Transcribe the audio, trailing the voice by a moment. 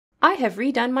I have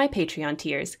redone my Patreon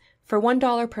tiers. For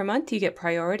 $1 per month, you get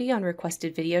priority on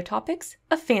requested video topics,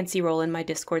 a fancy role in my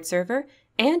Discord server,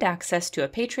 and access to a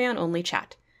Patreon-only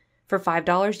chat. For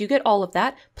 $5, you get all of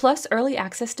that, plus early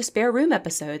access to Spare Room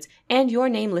episodes, and your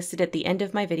name listed at the end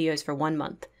of my videos for 1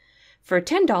 month. For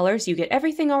 $10, you get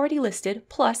everything already listed,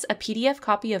 plus a PDF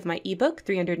copy of my ebook,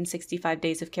 365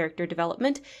 Days of Character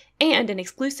Development, and an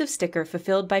exclusive sticker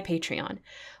fulfilled by Patreon.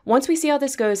 Once we see how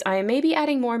this goes, I may be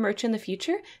adding more merch in the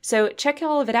future, so check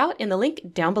all of it out in the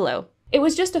link down below. It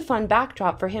was just a fun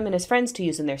backdrop for him and his friends to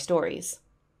use in their stories.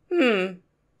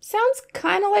 Sounds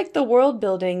kinda like the world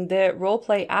building that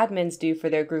roleplay admins do for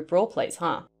their group roleplays,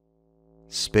 huh?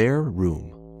 Spare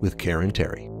Room with Karen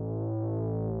Terry.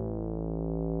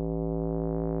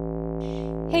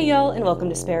 Hey y'all, and welcome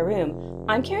to Spare Room.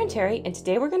 I'm Karen Terry, and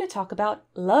today we're going to talk about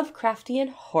Lovecraftian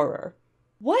horror.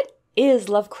 What is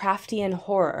Lovecraftian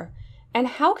horror? And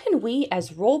how can we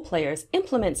as role players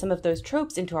implement some of those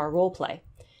tropes into our roleplay?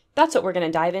 That's what we're going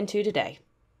to dive into today.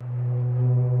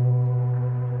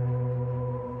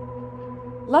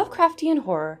 Lovecraftian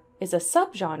horror is a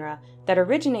subgenre that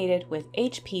originated with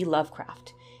H.P.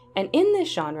 Lovecraft. And in this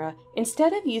genre,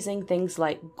 instead of using things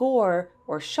like gore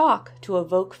or shock to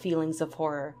evoke feelings of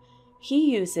horror, he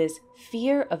uses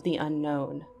fear of the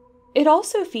unknown. It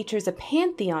also features a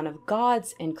pantheon of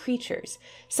gods and creatures.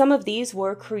 Some of these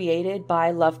were created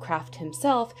by Lovecraft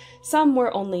himself, some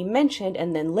were only mentioned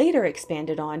and then later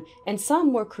expanded on, and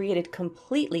some were created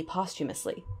completely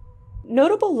posthumously.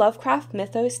 Notable Lovecraft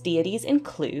mythos deities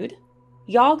include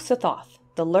Yog-Sothoth,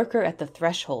 the lurker at the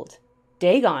threshold,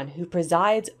 Dagon, who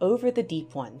presides over the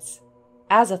deep ones,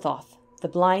 Azathoth, the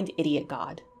blind idiot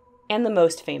god, and the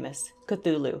most famous,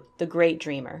 Cthulhu, the great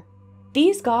dreamer.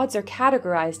 These gods are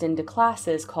categorized into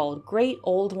classes called Great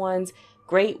Old Ones,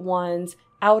 Great Ones,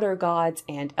 Outer Gods,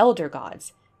 and Elder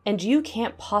Gods, and you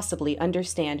can't possibly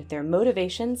understand their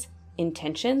motivations,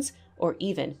 intentions, or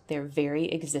even their very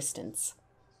existence.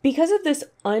 Because of this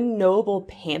unknowable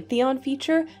pantheon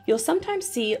feature, you'll sometimes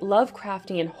see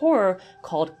Lovecraftian horror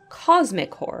called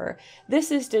cosmic horror. This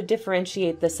is to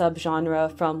differentiate the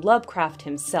subgenre from Lovecraft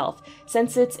himself,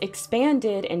 since it's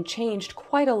expanded and changed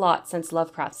quite a lot since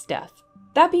Lovecraft's death.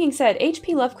 That being said,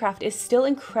 H.P. Lovecraft is still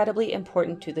incredibly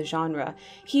important to the genre.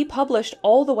 He published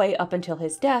all the way up until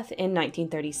his death in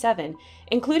 1937,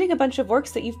 including a bunch of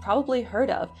works that you've probably heard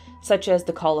of, such as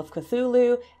The Call of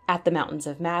Cthulhu, At the Mountains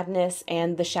of Madness,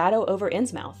 and The Shadow over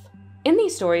Innsmouth. In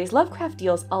these stories, Lovecraft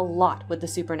deals a lot with the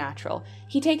supernatural.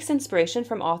 He takes inspiration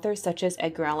from authors such as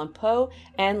Edgar Allan Poe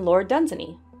and Lord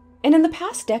Dunsany. And in the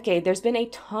past decade, there's been a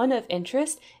ton of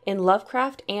interest in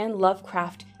Lovecraft and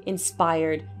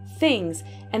Lovecraft-inspired things,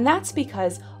 and that's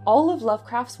because all of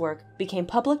Lovecraft's work became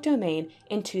public domain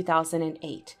in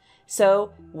 2008.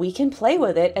 So we can play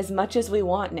with it as much as we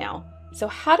want now. So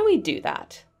how do we do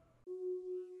that?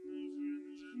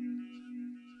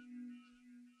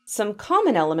 Some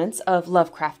common elements of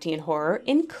Lovecraftian horror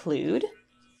include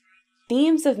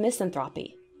themes of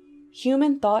misanthropy.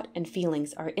 Human thought and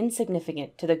feelings are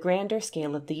insignificant to the grander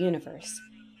scale of the universe,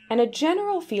 and a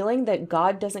general feeling that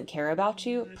God doesn't care about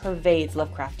you pervades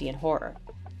Lovecraftian horror.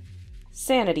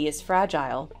 Sanity is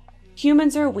fragile.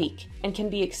 Humans are weak and can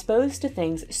be exposed to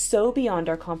things so beyond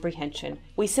our comprehension,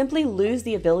 we simply lose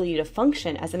the ability to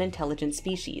function as an intelligent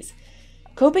species.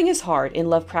 Coping is hard in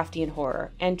Lovecraftian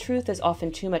horror, and truth is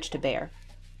often too much to bear.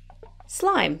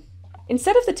 Slime.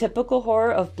 Instead of the typical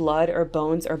horror of blood or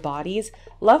bones or bodies,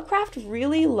 Lovecraft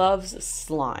really loves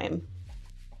slime.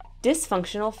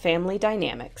 Dysfunctional family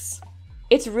dynamics.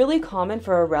 It's really common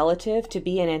for a relative to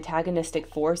be an antagonistic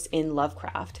force in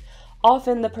Lovecraft.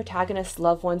 Often the protagonist's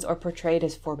loved ones are portrayed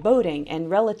as foreboding, and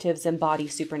relatives embody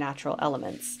supernatural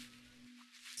elements.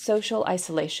 Social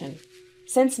isolation.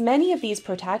 Since many of these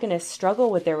protagonists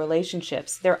struggle with their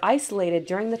relationships, they're isolated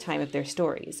during the time of their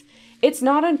stories. It's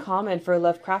not uncommon for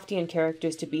Lovecraftian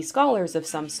characters to be scholars of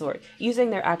some sort, using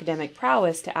their academic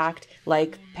prowess to act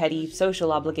like petty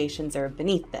social obligations are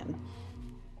beneath them.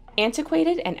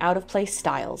 Antiquated and out-of-place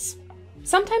styles.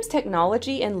 Sometimes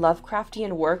technology in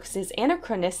Lovecraftian works is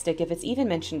anachronistic if it's even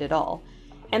mentioned at all,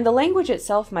 and the language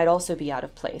itself might also be out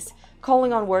of place,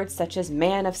 calling on words such as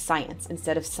man of science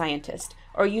instead of scientist,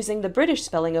 or using the British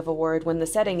spelling of a word when the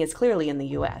setting is clearly in the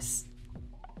US.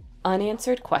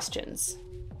 Unanswered questions.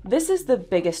 This is the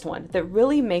biggest one that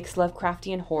really makes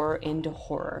Lovecraftian horror into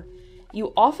horror.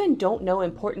 You often don't know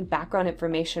important background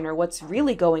information or what's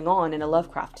really going on in a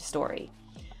Lovecraft story.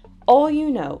 All you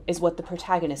know is what the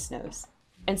protagonist knows.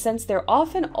 And since there are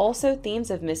often also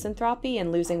themes of misanthropy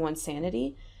and losing one's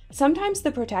sanity, sometimes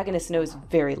the protagonist knows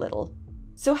very little.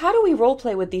 So how do we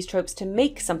roleplay with these tropes to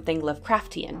make something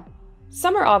Lovecraftian?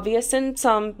 Some are obvious and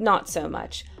some not so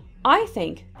much. I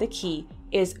think the key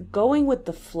is going with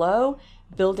the flow,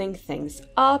 building things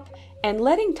up, and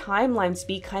letting timelines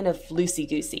be kind of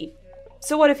loosey-goosey.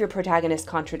 So what if your protagonist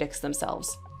contradicts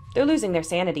themselves? They're losing their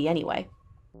sanity anyway.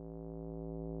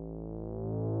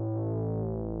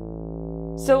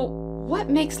 So what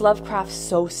makes Lovecraft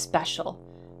so special?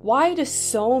 Why do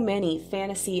so many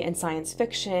fantasy and science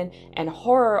fiction and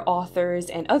horror authors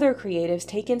and other creatives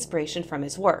take inspiration from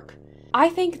his work? I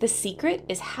think the secret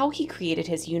is how he created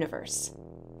his universe.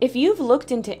 If you've looked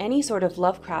into any sort of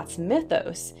Lovecraft's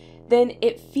mythos, then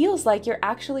it feels like you're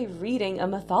actually reading a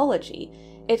mythology.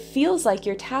 It feels like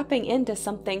you're tapping into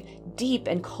something deep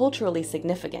and culturally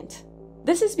significant.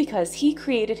 This is because he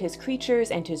created his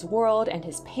creatures and his world and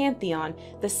his pantheon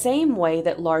the same way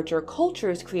that larger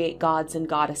cultures create gods and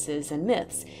goddesses and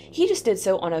myths. He just did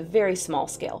so on a very small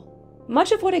scale.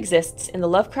 Much of what exists in the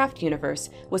Lovecraft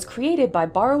universe was created by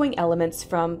borrowing elements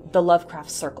from the Lovecraft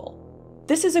Circle.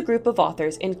 This is a group of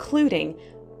authors including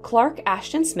Clark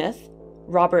Ashton Smith,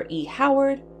 Robert E.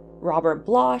 Howard, Robert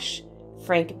Bloch,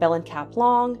 Frank Bellencamp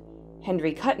Long,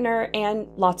 Henry Kuttner, and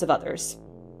lots of others.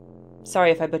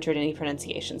 Sorry if I butchered any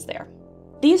pronunciations there.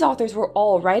 These authors were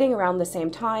all writing around the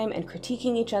same time and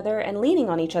critiquing each other and leaning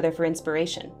on each other for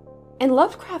inspiration. And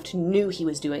Lovecraft knew he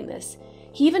was doing this.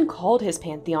 He even called his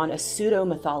pantheon a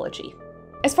pseudo-mythology.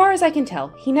 As far as I can tell,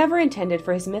 he never intended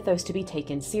for his mythos to be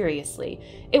taken seriously.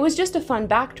 It was just a fun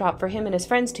backdrop for him and his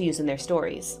friends to use in their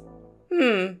stories.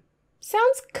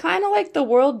 Sounds kinda like the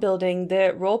world building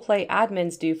that roleplay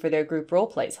admins do for their group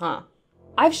roleplays, huh?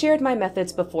 I've shared my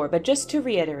methods before, but just to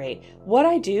reiterate, what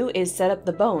I do is set up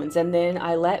the bones, and then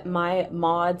I let my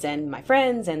mods and my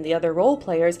friends and the other role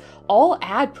players all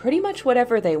add pretty much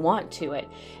whatever they want to it.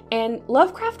 And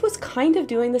Lovecraft was kind of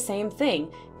doing the same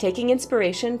thing, taking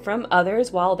inspiration from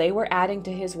others while they were adding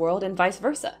to his world and vice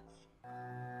versa.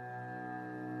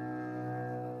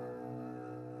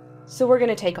 So we're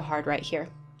gonna take a hard right here.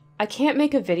 I can't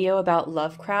make a video about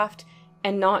Lovecraft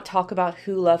and not talk about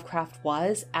who Lovecraft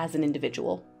was as an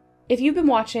individual. If you've been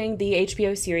watching the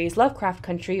HBO series Lovecraft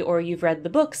Country or you've read the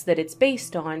books that it's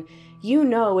based on, you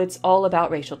know it's all about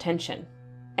racial tension.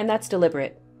 And that's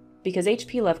deliberate, because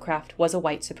H.P. Lovecraft was a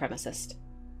white supremacist.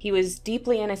 He was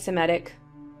deeply anti-Semitic,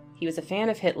 he was a fan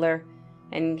of Hitler,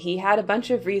 and he had a bunch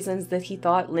of reasons that he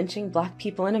thought lynching black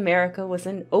people in America was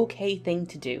an okay thing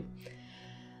to do.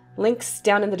 Links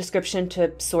down in the description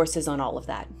to sources on all of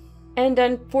that. And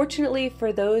unfortunately,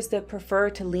 for those that prefer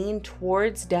to lean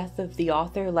towards death of the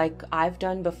author like I've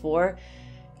done before,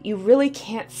 you really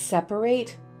can't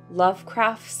separate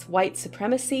Lovecraft's white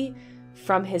supremacy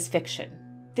from his fiction.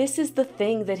 This is the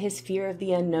thing that his fear of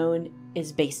the unknown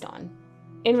is based on.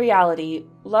 In reality,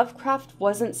 Lovecraft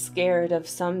wasn't scared of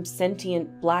some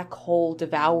sentient black hole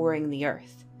devouring the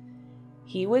earth.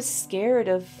 He was scared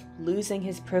of losing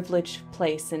his privileged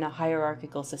place in a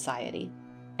hierarchical society.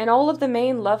 And all of the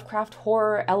main Lovecraft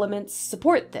horror elements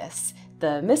support this.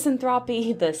 The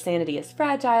misanthropy, the sanity is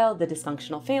fragile, the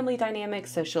dysfunctional family dynamic,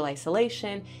 social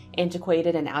isolation,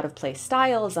 antiquated and out-of-place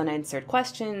styles, unanswered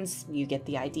questions, you get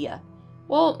the idea.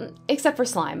 Well, except for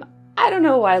slime. I don't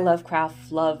know why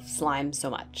Lovecraft loved slime so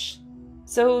much.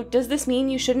 So does this mean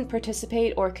you shouldn't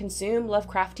participate or consume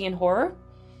Lovecraftian horror?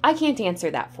 I can't answer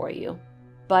that for you.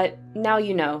 But now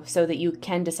you know, so that you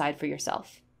can decide for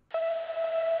yourself.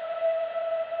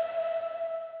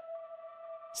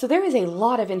 So there is a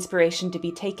lot of inspiration to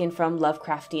be taken from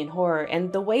Lovecraftian horror,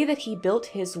 and the way that he built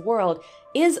his world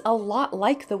is a lot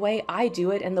like the way I do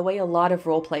it and the way a lot of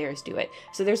role players do it.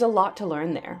 So there's a lot to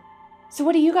learn there. So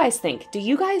what do you guys think? Do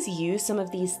you guys use some of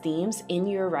these themes in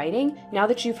your writing? Now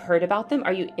that you've heard about them,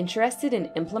 are you interested in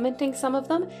implementing some of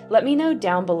them? Let me know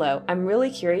down below. I'm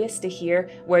really curious to hear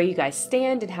where you guys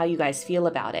stand and how you guys feel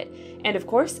about it. And of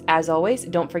course, as always,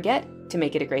 don't forget to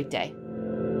make it a great day.